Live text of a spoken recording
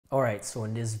Alright, so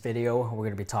in this video, we're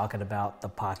going to be talking about the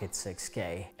Pocket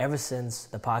 6K. Ever since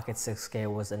the Pocket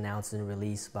 6K was announced and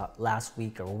released about last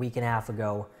week or a week and a half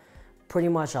ago, pretty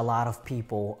much a lot of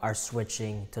people are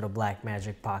switching to the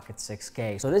Blackmagic Pocket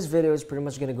 6K. So this video is pretty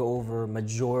much going to go over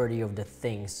majority of the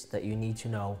things that you need to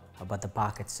know about the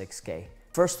Pocket 6K.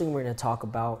 First thing we're going to talk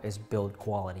about is build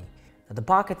quality. Now, the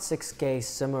Pocket 6K,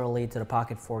 similarly to the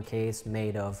Pocket 4K, is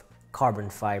made of carbon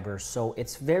fiber, so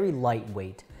it's very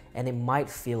lightweight. And it might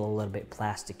feel a little bit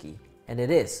plasticky, and it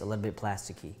is a little bit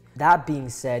plasticky. That being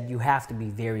said, you have to be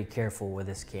very careful with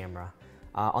this camera.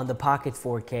 On the Pocket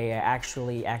 4K, I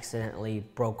actually accidentally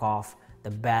broke off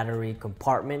the battery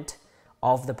compartment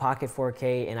of the Pocket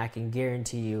 4K, and I can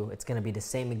guarantee you it's gonna be the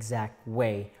same exact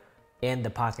way in the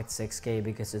Pocket 6K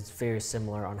because it's very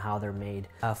similar on how they're made.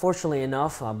 Fortunately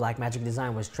enough, Blackmagic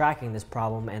Design was tracking this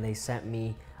problem, and they sent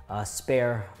me a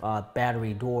spare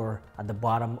battery door at the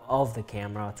bottom of the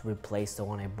camera to replace the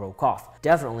one I broke off.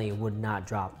 Definitely would not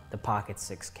drop the Pocket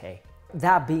 6K.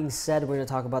 That being said, we're going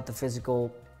to talk about the physical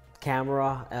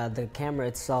camera. The camera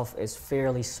itself is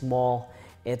fairly small.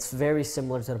 It's very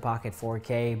similar to the Pocket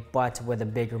 4K, but with a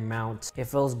bigger mount. It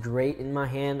feels great in my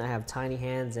hand. I have tiny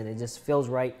hands and it just feels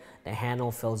right. The handle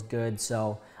feels good.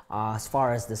 So as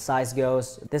far as the size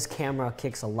goes, this camera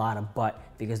kicks a lot of butt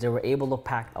because they were able to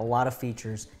pack a lot of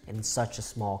features in such a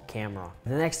small camera.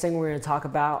 The next thing we're going to talk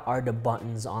about are the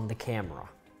buttons on the camera.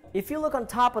 If you look on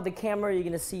top of the camera, you're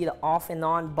going to see the off and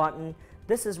on button.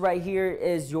 This is right here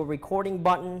is your recording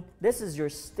button. This is your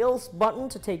stills button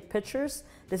to take pictures.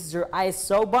 This is your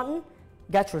ISO button.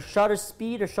 You got your shutter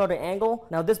speed or shutter angle.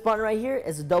 Now this button right here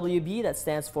is a WB, that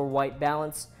stands for white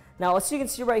balance. Now, as you can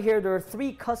see right here, there are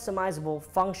 3 customizable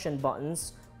function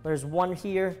buttons. There's 1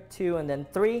 here, 2, and then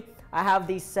 3. I have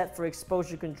these set for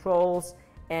exposure controls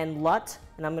and LUT,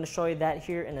 and I'm going to show you that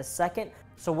here in a second.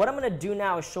 So what I'm going to do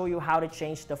now is show you how to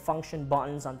change the function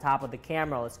buttons on top of the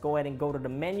camera. Let's go ahead and go to the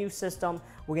menu system.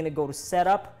 We're going to go to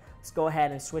setup. Let's go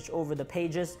ahead and switch over the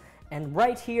pages. And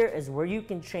right here is where you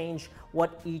can change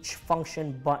what each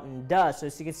function button does. So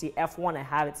as you can see, F1, I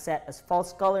have it set as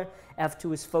false color.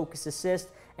 F2 is focus assist.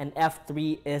 And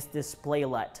F3 is display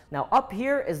LUT. Now up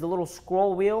here is the little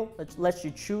scroll wheel that lets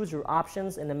you choose your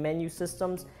options in the menu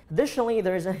systems. Additionally,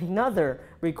 there's another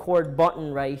record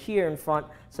button right here in front,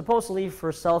 supposedly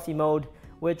for selfie mode,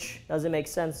 which doesn't make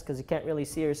sense because you can't really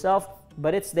see yourself,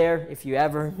 but it's there if you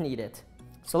ever need it.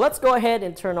 So let's go ahead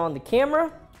and turn on the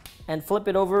camera and flip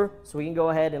it over so we can go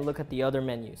ahead and look at the other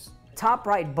menus. Top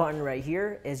right button right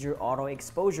here is your auto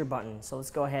exposure button. So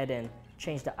let's go ahead and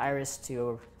change the iris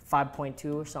to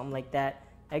 5.2 or something like that.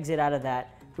 Exit out of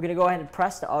that. We're gonna go ahead and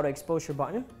press the auto exposure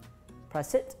button.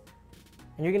 Press it.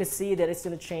 And you're gonna see that it's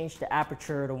gonna change the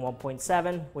aperture to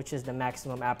 1.7, which is the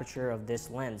maximum aperture of this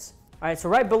lens. All right, so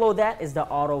right below that is the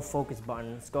auto focus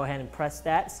button. Let's go ahead and press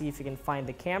that, see if you can find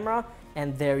the camera,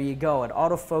 and there you go. It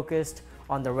auto focused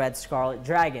on the red Scarlet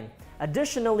Dragon.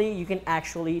 Additionally, you can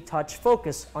actually touch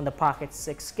focus on the Pocket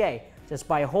 6K. Just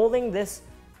by holding this,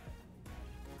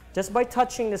 just by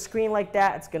touching the screen like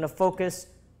that, it's gonna focus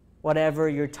whatever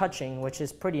you're touching, which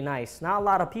is pretty nice. Not a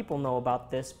lot of people know about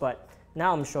this, but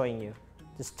now I'm showing you.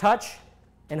 Just touch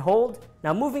and hold.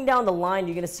 Now moving down the line,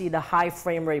 you're gonna see the high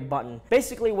frame rate button.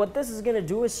 Basically what this is gonna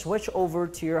do is switch over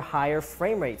to your higher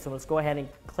frame rate. So let's go ahead and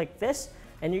click this,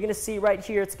 and you're gonna see right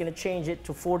here, it's gonna change it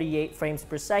to 48 frames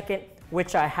per second,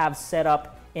 which I have set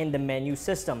up in the menu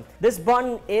system. This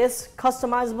button is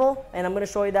customizable, and I'm going to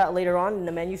show you that later on in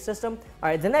the menu system. All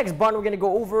right, the next button we're going to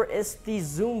go over is the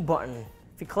zoom button.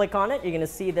 If you click on it, you're going to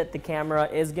see that the camera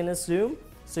is going to zoom,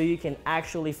 so you can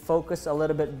actually focus a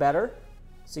little bit better.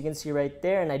 So you can see right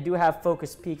there, and I do have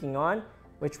focus peaking on,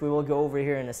 which we will go over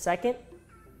here in a second.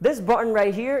 This button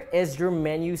right here is your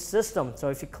menu system. So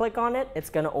if you click on it, it's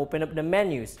going to open up the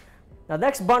menus. Now, the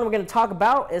next button we're going to talk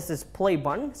about is this play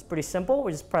button. It's pretty simple.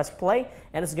 We just press play,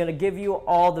 and it's going to give you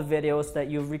all the videos that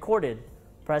you've recorded.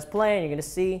 Press play, and you're going to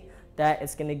see that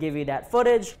it's going to give you that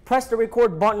footage. Press the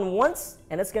record button once,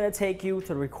 and it's going to take you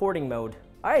to recording mode.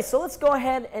 All right, so let's go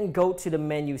ahead and go to the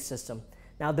menu system.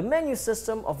 Now, the menu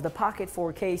system of the Pocket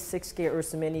 4K 6K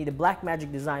Ursa Mini, the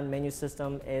Blackmagic Design menu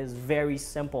system, is very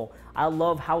simple. I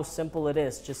love how simple it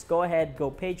is. Just go ahead, go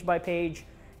page by page.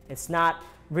 It's not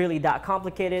really that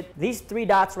complicated. These 3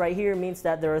 dots right here means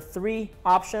that there are 3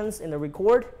 options in the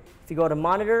record. If you go to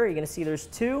monitor, you're gonna see there's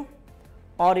 2,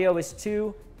 audio is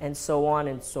 2, and so on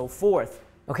and so forth.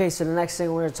 Okay, so the next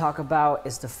thing we're gonna talk about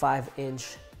is the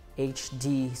 5-inch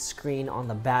HD screen on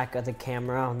the back of the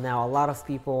camera. Now, a lot of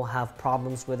people have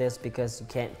problems with this because you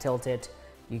can't tilt it,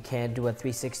 you can't do a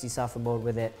 360 selfie mode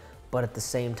with it, but at the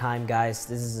same time, guys,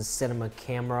 this is a cinema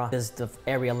camera. Does the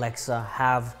Arri Alexa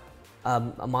have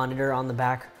a monitor on the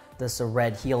back. This is a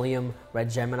red Helium, red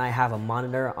Gemini have a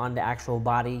monitor on the actual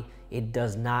body. It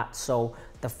does not. So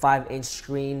the 5-inch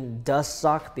screen does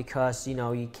suck because, you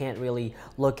know, you can't really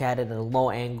look at it at a low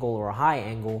angle or a high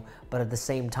angle, but at the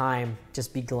same time,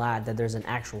 just be glad that there's an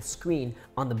actual screen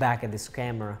on the back of this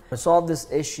camera. To solve this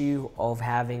issue of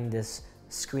having this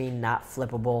screen not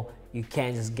flippable, you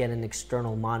can't just get an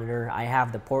external monitor. I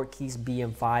have the Portkeys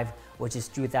BM5, which is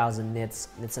 2000 nits.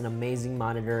 It's an amazing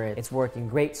monitor. It's working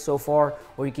great so far,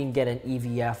 or you can get an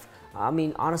EVF. I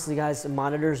mean, honestly guys,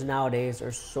 monitors nowadays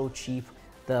are so cheap.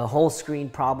 The whole screen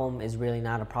problem is really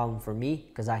not a problem for me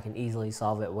because I can easily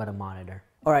solve it with a monitor.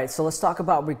 All right, so let's talk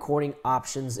about recording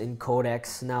options in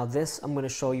codecs. Now this, I'm gonna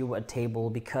show you a table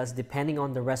because depending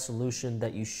on the resolution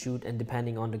that you shoot and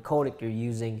depending on the codec you're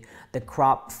using, the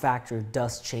crop factor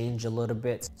does change a little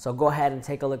bit. So go ahead and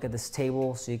take a look at this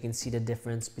table so you can see the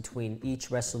difference between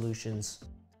each resolutions.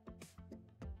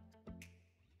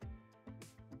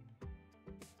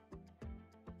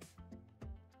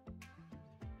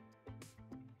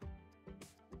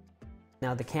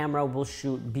 Now the camera will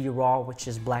shoot braw, which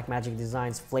is Blackmagic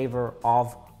Design's flavor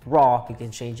of raw. You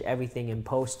can change everything in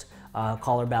post,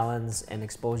 color balance and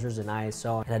exposures in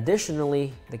ISO. And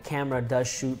additionally, the camera does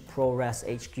shoot ProRes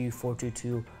HQ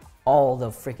 422, all the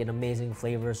freaking amazing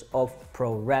flavors of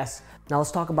ProRes. Now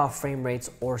let's talk about frame rates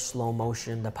or slow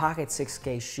motion. The Pocket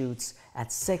 6K shoots at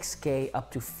 6K up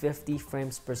to 50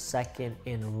 frames per second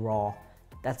in raw.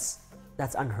 That's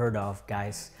unheard of,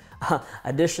 guys.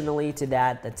 Additionally to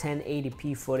that, the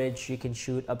 1080p footage, you can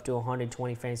shoot up to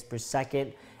 120 frames per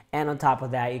second. And on top of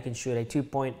that, you can shoot a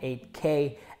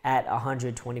 2.8K at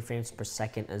 120 frames per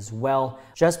second as well.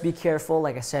 Just be careful,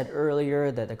 like I said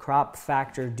earlier, that the crop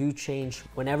factor do change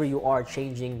whenever you are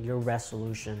changing your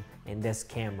resolution in this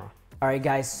camera. All right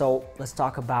guys, so let's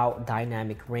talk about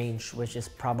dynamic range, which is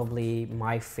probably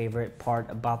my favorite part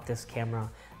about this camera.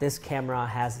 This camera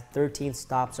has 13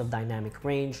 stops of dynamic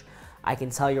range. I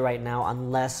can tell you right now,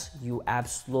 unless you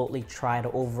absolutely try to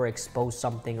overexpose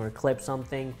something or clip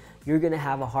something, you're gonna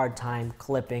have a hard time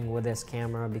clipping with this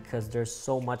camera because there's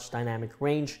so much dynamic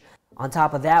range. On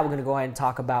top of that, we're gonna go ahead and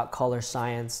talk about color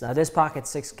science. Now this Pocket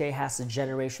 6K has the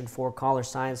Generation 4 color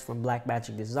science from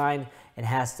Blackmagic Design. It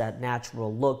has that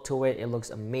natural look to it. It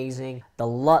looks amazing. The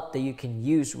LUT that you can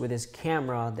use with this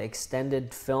camera, the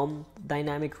extended film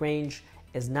dynamic range,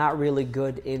 is not really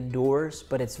good indoors,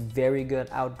 but it's very good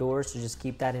outdoors, so just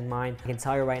keep that in mind. I can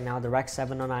tell you right now, the Rec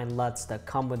 709 LUTs that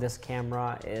come with this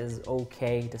camera is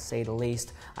okay, to say the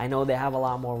least. I know they have a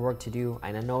lot more work to do,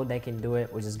 and I know they can do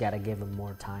it, we just gotta give them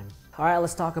more time. All right,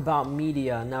 let's talk about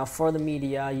media. Now for the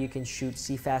media, you can shoot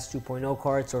CFast 2.0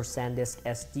 cards or SanDisk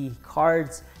SD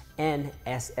cards and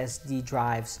SSD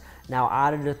drives. Now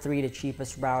out of the three, the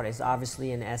cheapest route is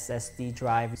obviously an SSD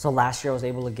drive. So last year I was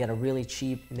able to get a really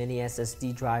cheap mini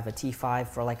SSD drive, a T5,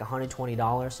 for like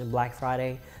 $120 in Black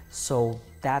Friday. So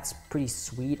that's pretty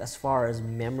sweet as far as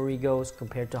memory goes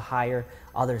compared to higher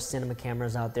other cinema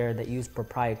cameras out there that use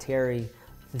proprietary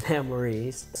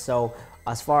memories. So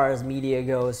as far as media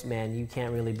goes, man, you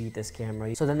can't really beat this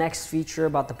camera. So the next feature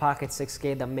about the Pocket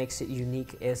 6K that makes it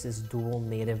unique is its dual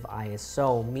native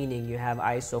ISO, meaning you have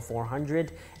ISO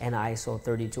 400 and ISO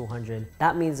 3200.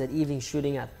 That means that even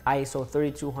shooting at ISO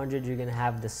 3200, you're gonna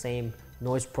have the same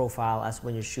noise profile as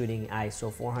when you're shooting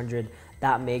ISO 400.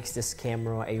 That makes this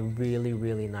camera a really,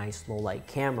 really nice low light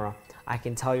camera. I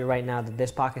can tell you right now that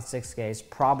this Pocket 6K is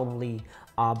probably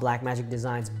Blackmagic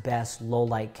Design's best low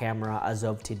light camera as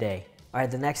of today. All right,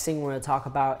 the next thing we're gonna talk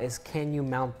about is, can you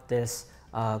mount this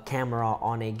camera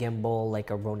on a gimbal like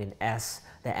a Ronin S?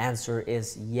 The answer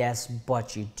is yes,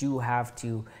 but you do have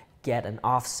to get an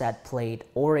offset plate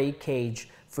or a cage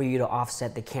for you to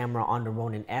offset the camera on the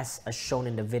Ronin S, as shown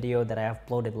in the video that I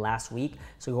uploaded last week.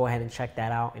 So go ahead and check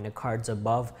that out in the cards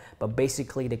above. But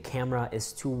basically the camera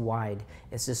is too wide.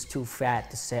 It's just too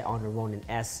fat to set on the Ronin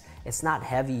S. It's not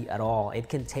heavy at all. It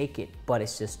can take it, but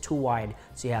it's just too wide.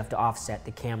 So you have to offset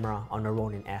the camera on the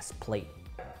Ronin S plate.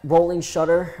 Rolling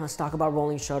shutter, let's talk about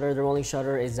rolling shutter. The rolling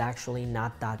shutter is actually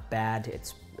not that bad.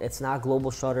 It's not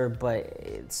global shutter, but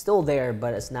it's still there,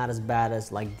 but it's not as bad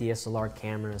as like DSLR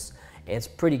cameras. It's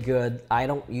pretty good. I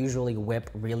don't usually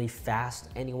whip really fast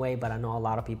anyway, but I know a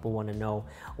lot of people want to know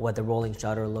what the rolling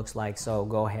shutter looks like, so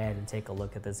go ahead and take a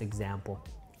look at this example.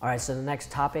 All right, so the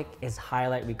next topic is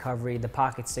highlight recovery. The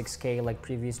Pocket 6K, like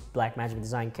previous Blackmagic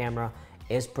Design camera,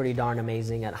 is pretty darn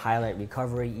amazing at highlight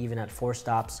recovery, even at 4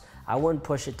 stops. I wouldn't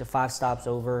push it to 5 stops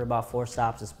over. About 4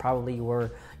 stops is probably where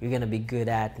you're gonna be good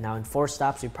at. Now in 4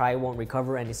 stops, you probably won't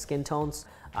recover any skin tones.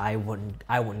 I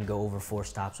wouldn't go over 4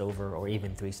 stops over or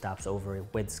even 3 stops over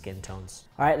with skin tones.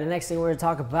 All right, the next thing we're gonna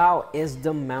talk about is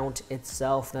the mount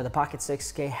itself. Now the Pocket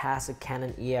 6K has a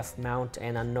Canon EF mount,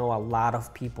 and I know a lot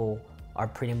of people are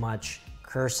pretty much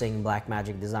cursing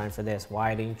Blackmagic Design for this.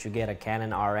 Why didn't you get a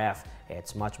Canon RF?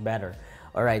 It's much better.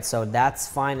 All right, so that's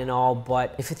fine and all,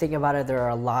 but if you think about it, there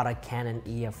are a lot of Canon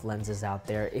EF lenses out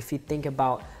there. If you think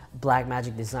about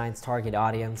Blackmagic Design's target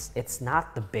audience, it's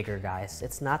not the bigger guys.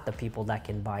 It's not the people that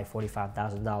can buy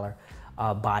 $45,000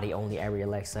 body only Arri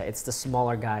Alexa. It's the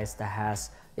smaller guys that has,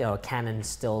 you know, Canon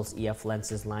stills EF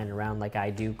lenses lying around like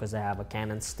I do because I have a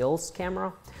Canon stills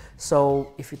camera.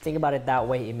 So if you think about it that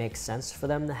way, it makes sense for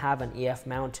them to have an EF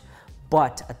mount.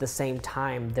 But at the same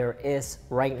time,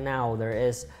 right now there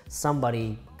is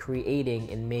somebody creating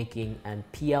and making an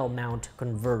PL mount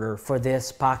converter for this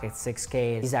Pocket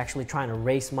 6K. He's actually trying to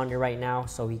raise money right now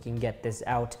so he can get this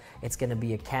out. It's gonna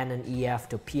be a Canon EF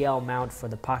to PL mount for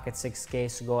the Pocket 6K,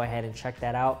 so go ahead and check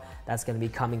that out. That's gonna be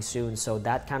coming soon. So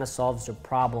that kind of solves your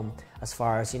problem as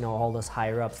far as, you know, all those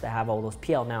higher ups that have all those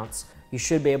PL mounts. You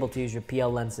should be able to use your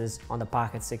PL lenses on the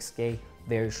Pocket 6K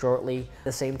very shortly. At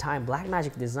the same time,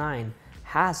 Blackmagic Design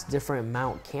has different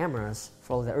mount cameras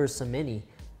for the Ursa Mini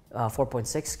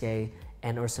 4.6K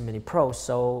and Ursa Mini Pro,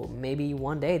 so maybe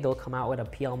one day they'll come out with a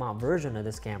PL mount version of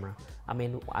this camera. I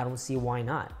mean, I don't see why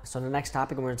not. So the next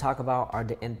topic we're going to talk about are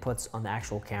the inputs on the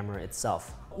actual camera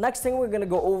itself. Next thing we're going to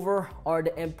go over are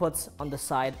the inputs on the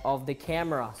side of the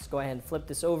camera. So go ahead and flip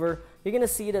this over. You're going to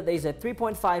see that there's a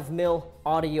 3.5mm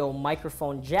audio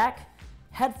microphone jack,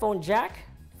 headphone jack,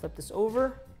 flip this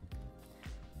over,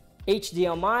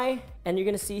 HDMI, and you're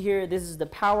gonna see here, this is the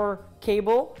power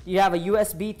cable. You have a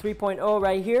USB 3.0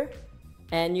 right here,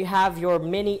 and you have your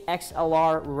mini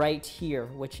XLR right here,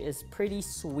 which is pretty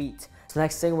sweet. So the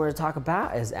next thing we're gonna talk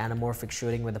about is anamorphic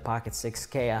shooting with the Pocket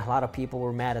 6K. A lot of people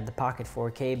were mad at the Pocket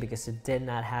 4K because it did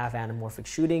not have anamorphic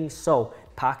shooting. So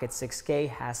Pocket 6K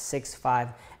has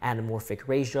 6:5 anamorphic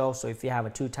ratio. So if you have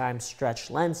a 2x stretch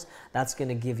lens, that's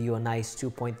gonna give you a nice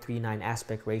 2.39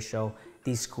 aspect ratio,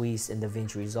 de-squeeze in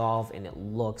DaVinci Resolve, and it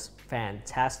looks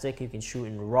fantastic. You can shoot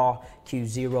in RAW,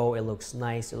 Q0, it looks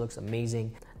nice, it looks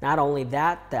amazing. Not only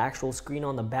that, the actual screen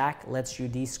on the back lets you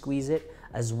de-squeeze it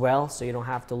as well, so you don't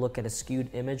have to look at a skewed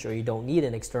image, or you don't need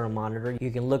an external monitor.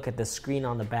 You can look at the screen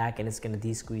on the back and it's gonna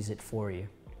de-squeeze it for you.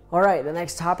 All right, the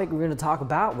next topic we're gonna talk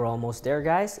about, we're almost there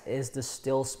guys, is the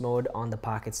stills mode on the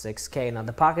Pocket 6K. Now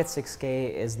the Pocket 6K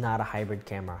is not a hybrid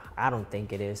camera. I don't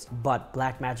think it is, but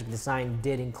Blackmagic Design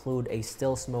did include a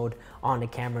stills mode on the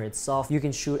camera itself. You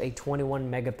can shoot a 21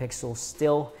 megapixel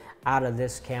still out of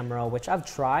this camera, which I've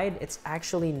tried. It's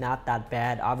actually not that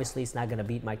bad. Obviously it's not gonna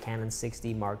beat my Canon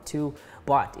 6D Mark II,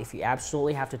 but if you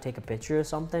absolutely have to take a picture of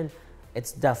something,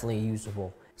 it's definitely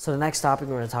usable. So the next topic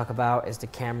we're going to talk about is the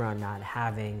camera not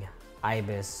having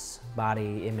IBIS,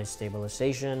 body image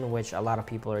stabilization, which a lot of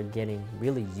people are getting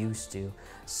really used to.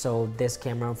 So this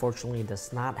camera unfortunately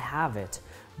does not have it,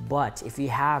 but if you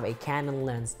have a Canon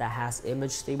lens that has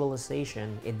image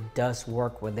stabilization, it does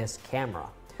work with this camera.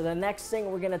 So the next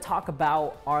thing we're going to talk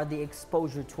about are the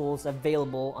exposure tools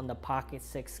available on the Pocket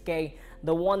 6K.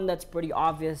 The one that's pretty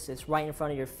obvious, it's right in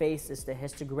front of your face, is the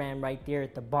histogram right there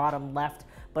at the bottom left.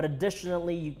 But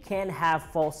additionally, you can have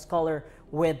false color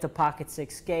with the Pocket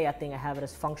 6K. I think I have it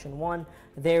as function 1.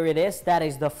 There it is. That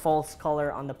is the false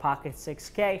color on the Pocket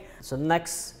 6K. So the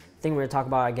next thing we're going to talk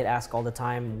about, I get asked all the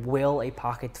time, will a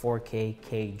Pocket 4K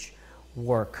cage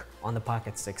work on the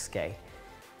Pocket 6K?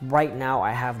 Right now,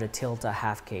 I have the Tilta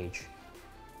half cage.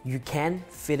 You can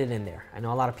fit it in there. I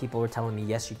know a lot of people were telling me,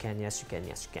 yes, you can, yes, you can,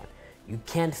 yes, you can. You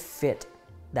can fit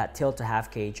that Tilta half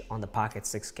cage on the Pocket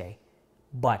 6K,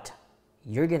 but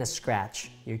you're gonna scratch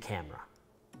your camera.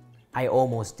 I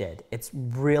almost did. It's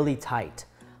really tight.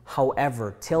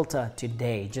 However, Tilta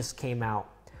today just came out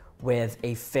with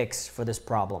a fix for this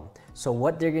problem. So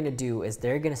what they're gonna do is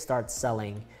they're gonna start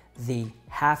selling the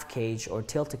half cage or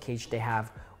Tilta cage they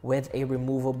have with a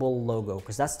removable logo,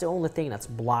 because that's the only thing that's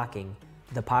blocking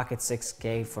the Pocket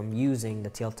 6K from using the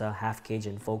Tilta half cage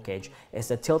and full cage. It's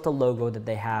the Tilta logo that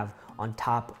they have on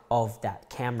top of that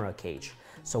camera cage.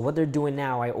 So what they're doing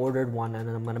now, I ordered one and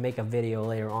I'm gonna make a video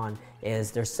later on, is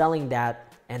they're selling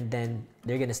that and then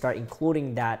they're gonna start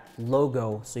including that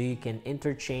logo so you can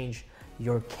interchange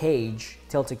your cage,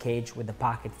 Tilta cage, with the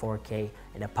Pocket 4K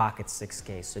and the Pocket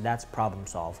 6K. So that's problem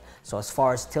solved. So as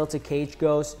far as Tilta cage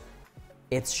goes,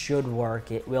 it should work,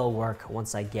 it will work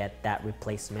once I get that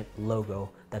replacement logo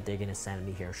that they're gonna send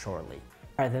me here shortly.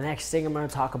 All right, the next thing I'm going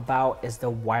to talk about is the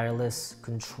wireless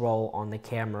control on the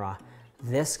camera.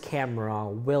 This camera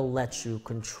will let you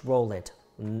control it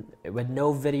with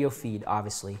no video feed,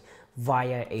 obviously,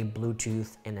 via a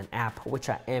Bluetooth and an app, which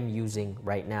I am using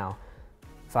right now.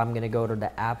 If I'm going to go to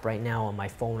the app right now on my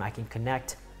phone, I can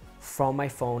connect from my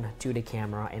phone to the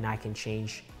camera and I can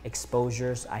change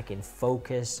exposures, I can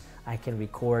focus, I can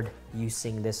record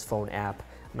using this phone app.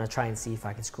 I'm going to try and see if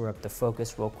I can screw up the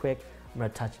focus real quick. I'm going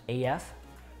to touch AF.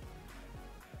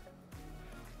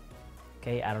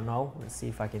 Okay, I don't know. Let's see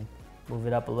if I can move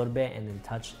it up a little bit and then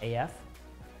touch AF.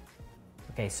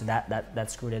 Okay, so that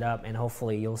screwed it up, and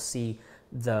hopefully you'll see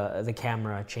the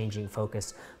camera changing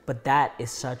focus. But that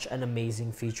is such an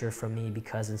amazing feature for me,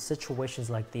 because in situations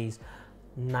like these,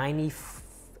 98%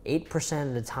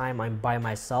 of the time I'm by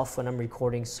myself when I'm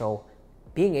recording, so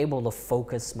being able to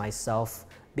focus myself,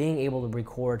 being able to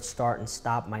record, start and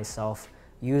stop myself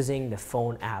using the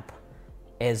phone app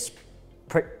is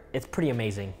it's pretty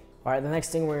amazing. All right, the next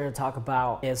thing we're going to talk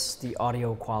about is the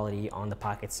audio quality on the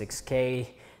Pocket 6K.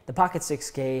 The Pocket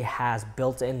 6K has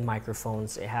built-in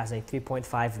microphones. It has a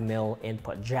 3.5mm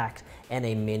input jack and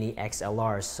a mini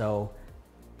XLR, so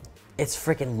it's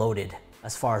freaking loaded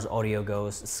as far as audio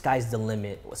goes. The sky's the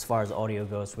limit as far as audio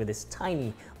goes with this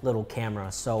tiny little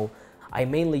camera. So I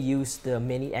mainly use the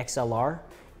mini XLR,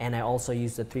 and I also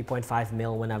use the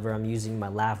 3.5mm whenever I'm using my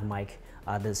lav mic,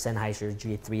 the Sennheiser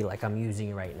G3 like I'm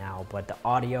using right now. But the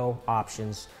audio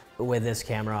options with this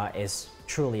camera is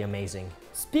truly amazing.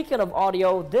 Speaking of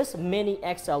audio, this mini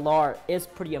XLR is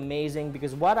pretty amazing,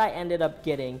 because what I ended up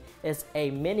getting is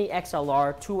a mini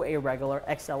XLR to a regular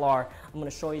XLR. I'm going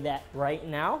to show you that right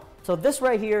now. So this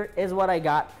right here is what I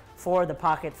got for the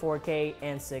Pocket 4K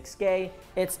and 6K.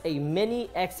 It's a mini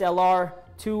XLR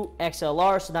to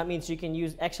XLR, so that means you can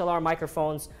use XLR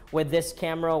microphones with this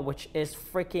camera, which is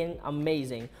freaking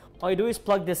amazing. All you do is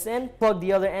plug this in, plug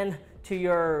the other end to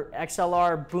your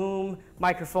XLR boom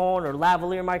microphone or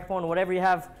lavalier microphone, whatever you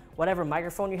have, whatever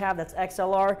microphone you have that's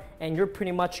XLR, and you're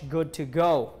pretty much good to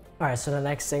go. All right, so the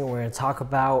next thing we're going to talk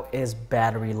about is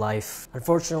battery life.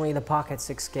 Unfortunately, the Pocket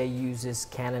 6K uses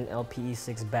Canon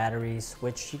LPE6 batteries,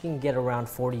 which you can get around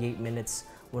 48 minutes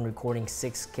when recording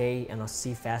 6K and a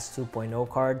CFast 2.0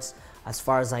 cards. As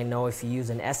far as I know, if you use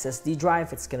an SSD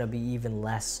drive, it's going to be even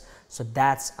less. So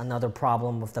that's another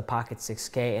problem with the Pocket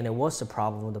 6K, and it was a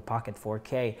problem with the Pocket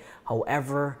 4K.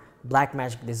 However,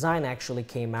 Blackmagic Design actually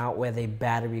came out with a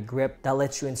battery grip that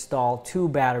lets you install 2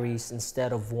 batteries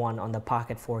instead of 1 on the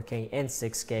Pocket 4K and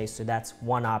 6K, so that's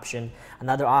one option.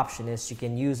 Another option is you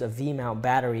can use a V-mount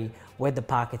battery with the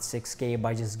Pocket 6K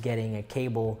by just getting a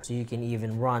cable, so you can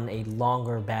even run a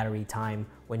longer battery time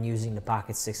when using the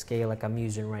Pocket 6K like I'm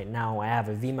using right now. I have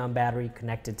a V-mount battery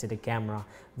connected to the camera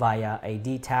via a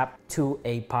D-tap to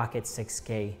a Pocket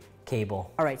 6K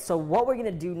cable. All right, so what we're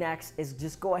gonna do next is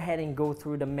just go ahead and go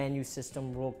through the menu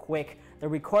system real quick. The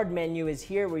record menu is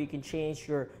here, where you can change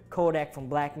your codec from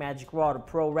Blackmagic RAW to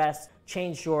ProRes,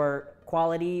 change your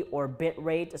quality or bit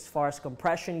rate as far as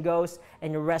compression goes,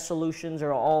 and your resolutions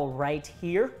are all right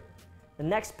here. The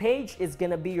next page is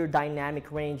gonna be your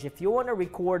dynamic range. If you wanna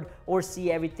record or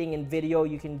see everything in video,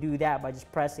 you can do that by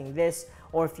just pressing this,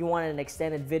 or if you want an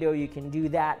extended video, you can do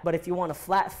that. But if you want a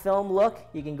flat film look,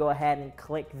 you can go ahead and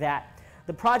click that.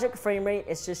 The project frame rate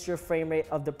is just your frame rate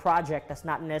of the project. That's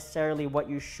not necessarily what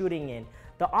you're shooting in.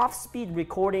 The off-speed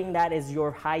recording, that is your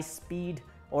high speed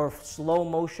or slow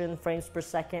motion frames per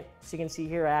second. So you can see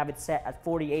here I have it set at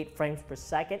 48 frames per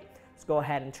second. Let's go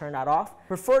ahead and turn that off.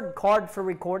 Preferred card for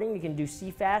recording, you can do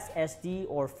CFast, SD,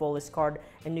 or fullest card,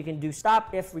 and you can do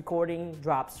stop if recording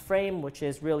drops frame, which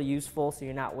is really useful so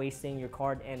you're not wasting your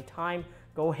card and time.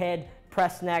 Go ahead,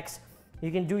 press next. You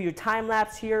can do your time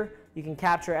lapse here. You can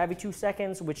capture every 2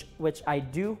 seconds, which I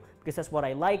do because that's what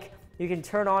I like. You can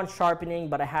turn on sharpening,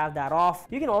 but I have that off.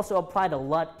 You can also apply the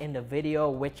LUT in the video,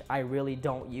 which I really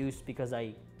don't use because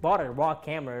I bought a RAW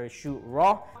camera to shoot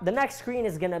RAW. The next screen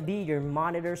is gonna be your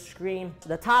monitor screen.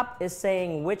 The top is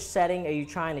saying which setting are you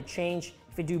trying to change.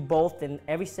 If you do both, then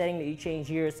every setting that you change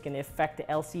here is gonna affect the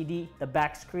LCD, the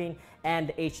back screen, and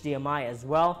the HDMI as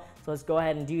well. So let's go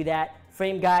ahead and do that.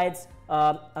 Frame guides,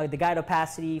 the guide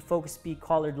opacity, focus speed,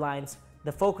 colored lines.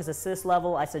 The focus assist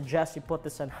level, I suggest you put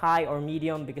this on high or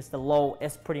medium because the low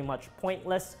is pretty much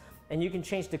pointless. And you can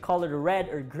change the color to red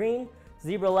or green,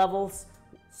 zebra levels,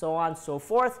 so on and so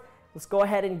forth. Let's go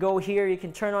ahead and go here. You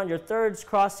can turn on your thirds,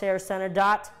 crosshair, center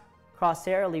dot,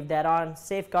 crosshair, leave that on,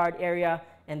 safeguard area,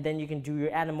 and then you can do your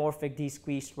anamorphic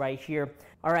de-squeeze right here.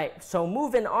 All right, so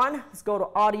moving on, let's go to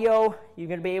audio. You're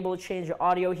gonna be able to change your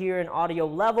audio here in audio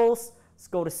levels. Let's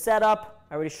go to setup.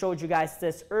 I already showed you guys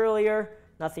this earlier.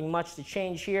 Nothing much to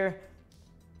change here.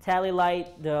 tally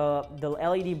light, the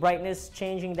LED brightness,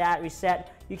 changing that,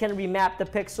 reset. You can remap the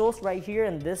pixels right here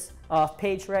in this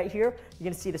page right here. You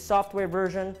can see the software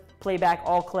version, playback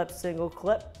all clips, single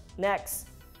clip. Next,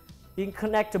 you can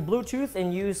connect to Bluetooth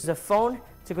and use the phone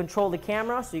to control the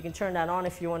camera, so you can turn that on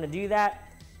if you want to do that.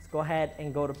 Let's go ahead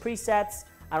and go to presets.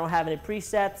 I don't have any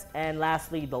presets. And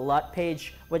lastly, the LUT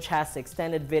page, which has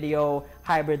extended video,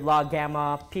 hybrid log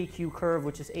gamma, PQ curve,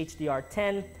 which is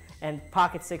HDR10, and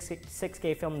Pocket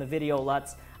 6K film the video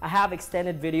LUTs. I have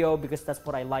extended video because that's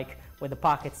what I like with the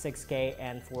Pocket 6K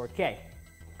and 4K.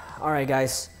 All right,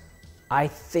 guys, I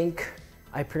think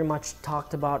I pretty much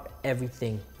talked about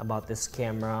everything about this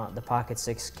camera, the Pocket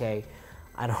 6K.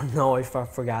 I don't know if I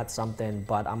forgot something,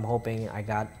 but I'm hoping I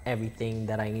got everything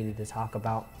that I needed to talk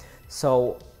about.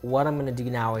 So what I'm gonna do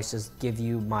now is just give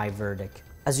you my verdict.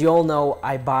 As you all know,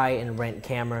 I buy and rent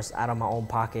cameras out of my own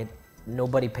pocket.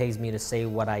 Nobody pays me to say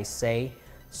what I say,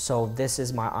 so this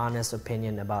is my honest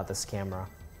opinion about this camera.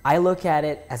 I look at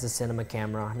it as a cinema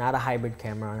camera, not a hybrid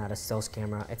camera, not a stills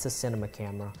camera. It's a cinema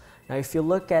camera. Now, if you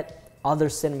look at other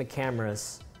cinema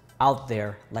cameras out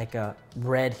there, like a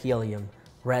Red Helium,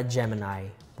 Red Gemini,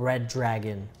 Red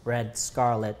Dragon, Red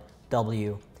Scarlet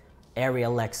W, Arri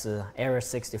Alexa, Arri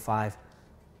 65,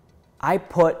 I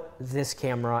put this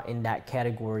camera in that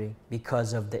category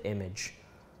because of the image.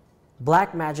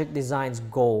 Blackmagic Design's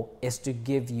goal is to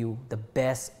give you the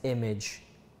best image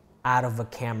out of a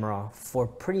camera for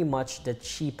pretty much the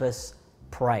cheapest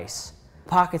price.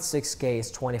 Pocket 6K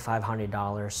is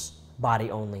 $2,500,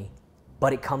 body only,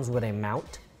 but it comes with a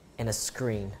mount and a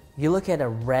screen. You look at a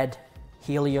Red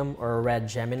Helium or a Red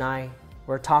Gemini,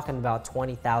 we're talking about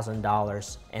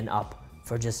 $20,000 and up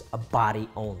for just a body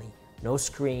only. No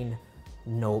screen,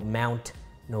 no mount,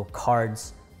 no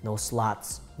cards, no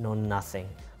slots, no nothing.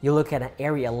 You look at an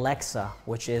Arri Alexa,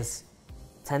 which is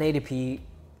 1080p,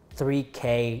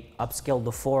 3K, upscaled to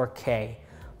 4K.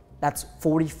 That's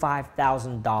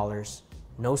 $45,000.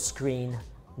 No screen,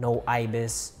 no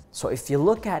IBIS. So if you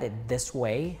look at it this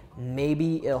way,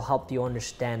 maybe it'll help you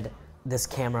understand this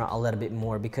camera a little bit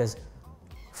more, because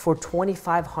for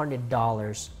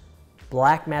 $2,500,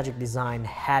 Blackmagic Design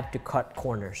had to cut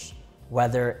corners.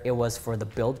 Whether it was for the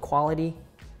build quality,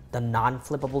 the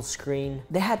non-flippable screen,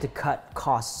 they had to cut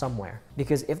costs somewhere.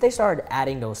 Because if they started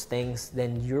adding those things,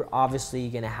 then you're obviously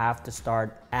gonna have to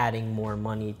start adding more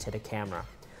money to the camera.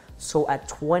 So at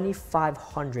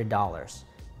 $2,500,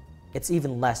 it's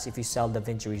even less if you sell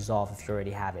DaVinci Resolve if you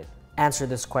already have it. Answer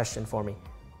this question for me.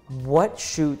 What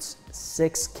shoots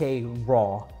 6K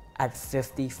RAW at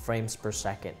 50 frames per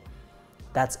second?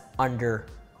 That's under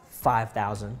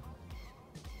 5,000,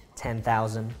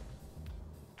 10,000,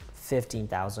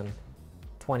 15,000,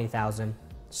 20,000,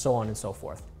 so on and so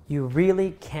forth. You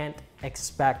really can't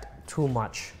expect too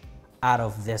much out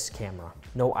of this camera.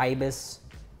 No IBIS,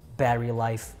 battery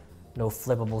life, no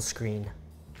flippable screen.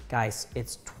 Guys,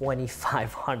 it's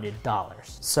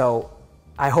 $2,500. So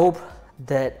I hope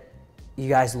that you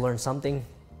guys learned something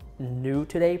new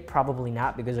today. Probably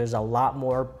not, because there's a lot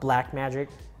more Blackmagic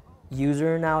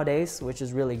user nowadays, which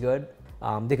is really good,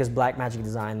 because Blackmagic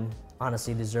Design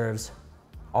honestly deserves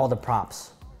all the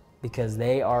props, because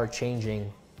they are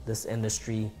changing this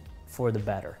industry for the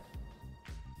better.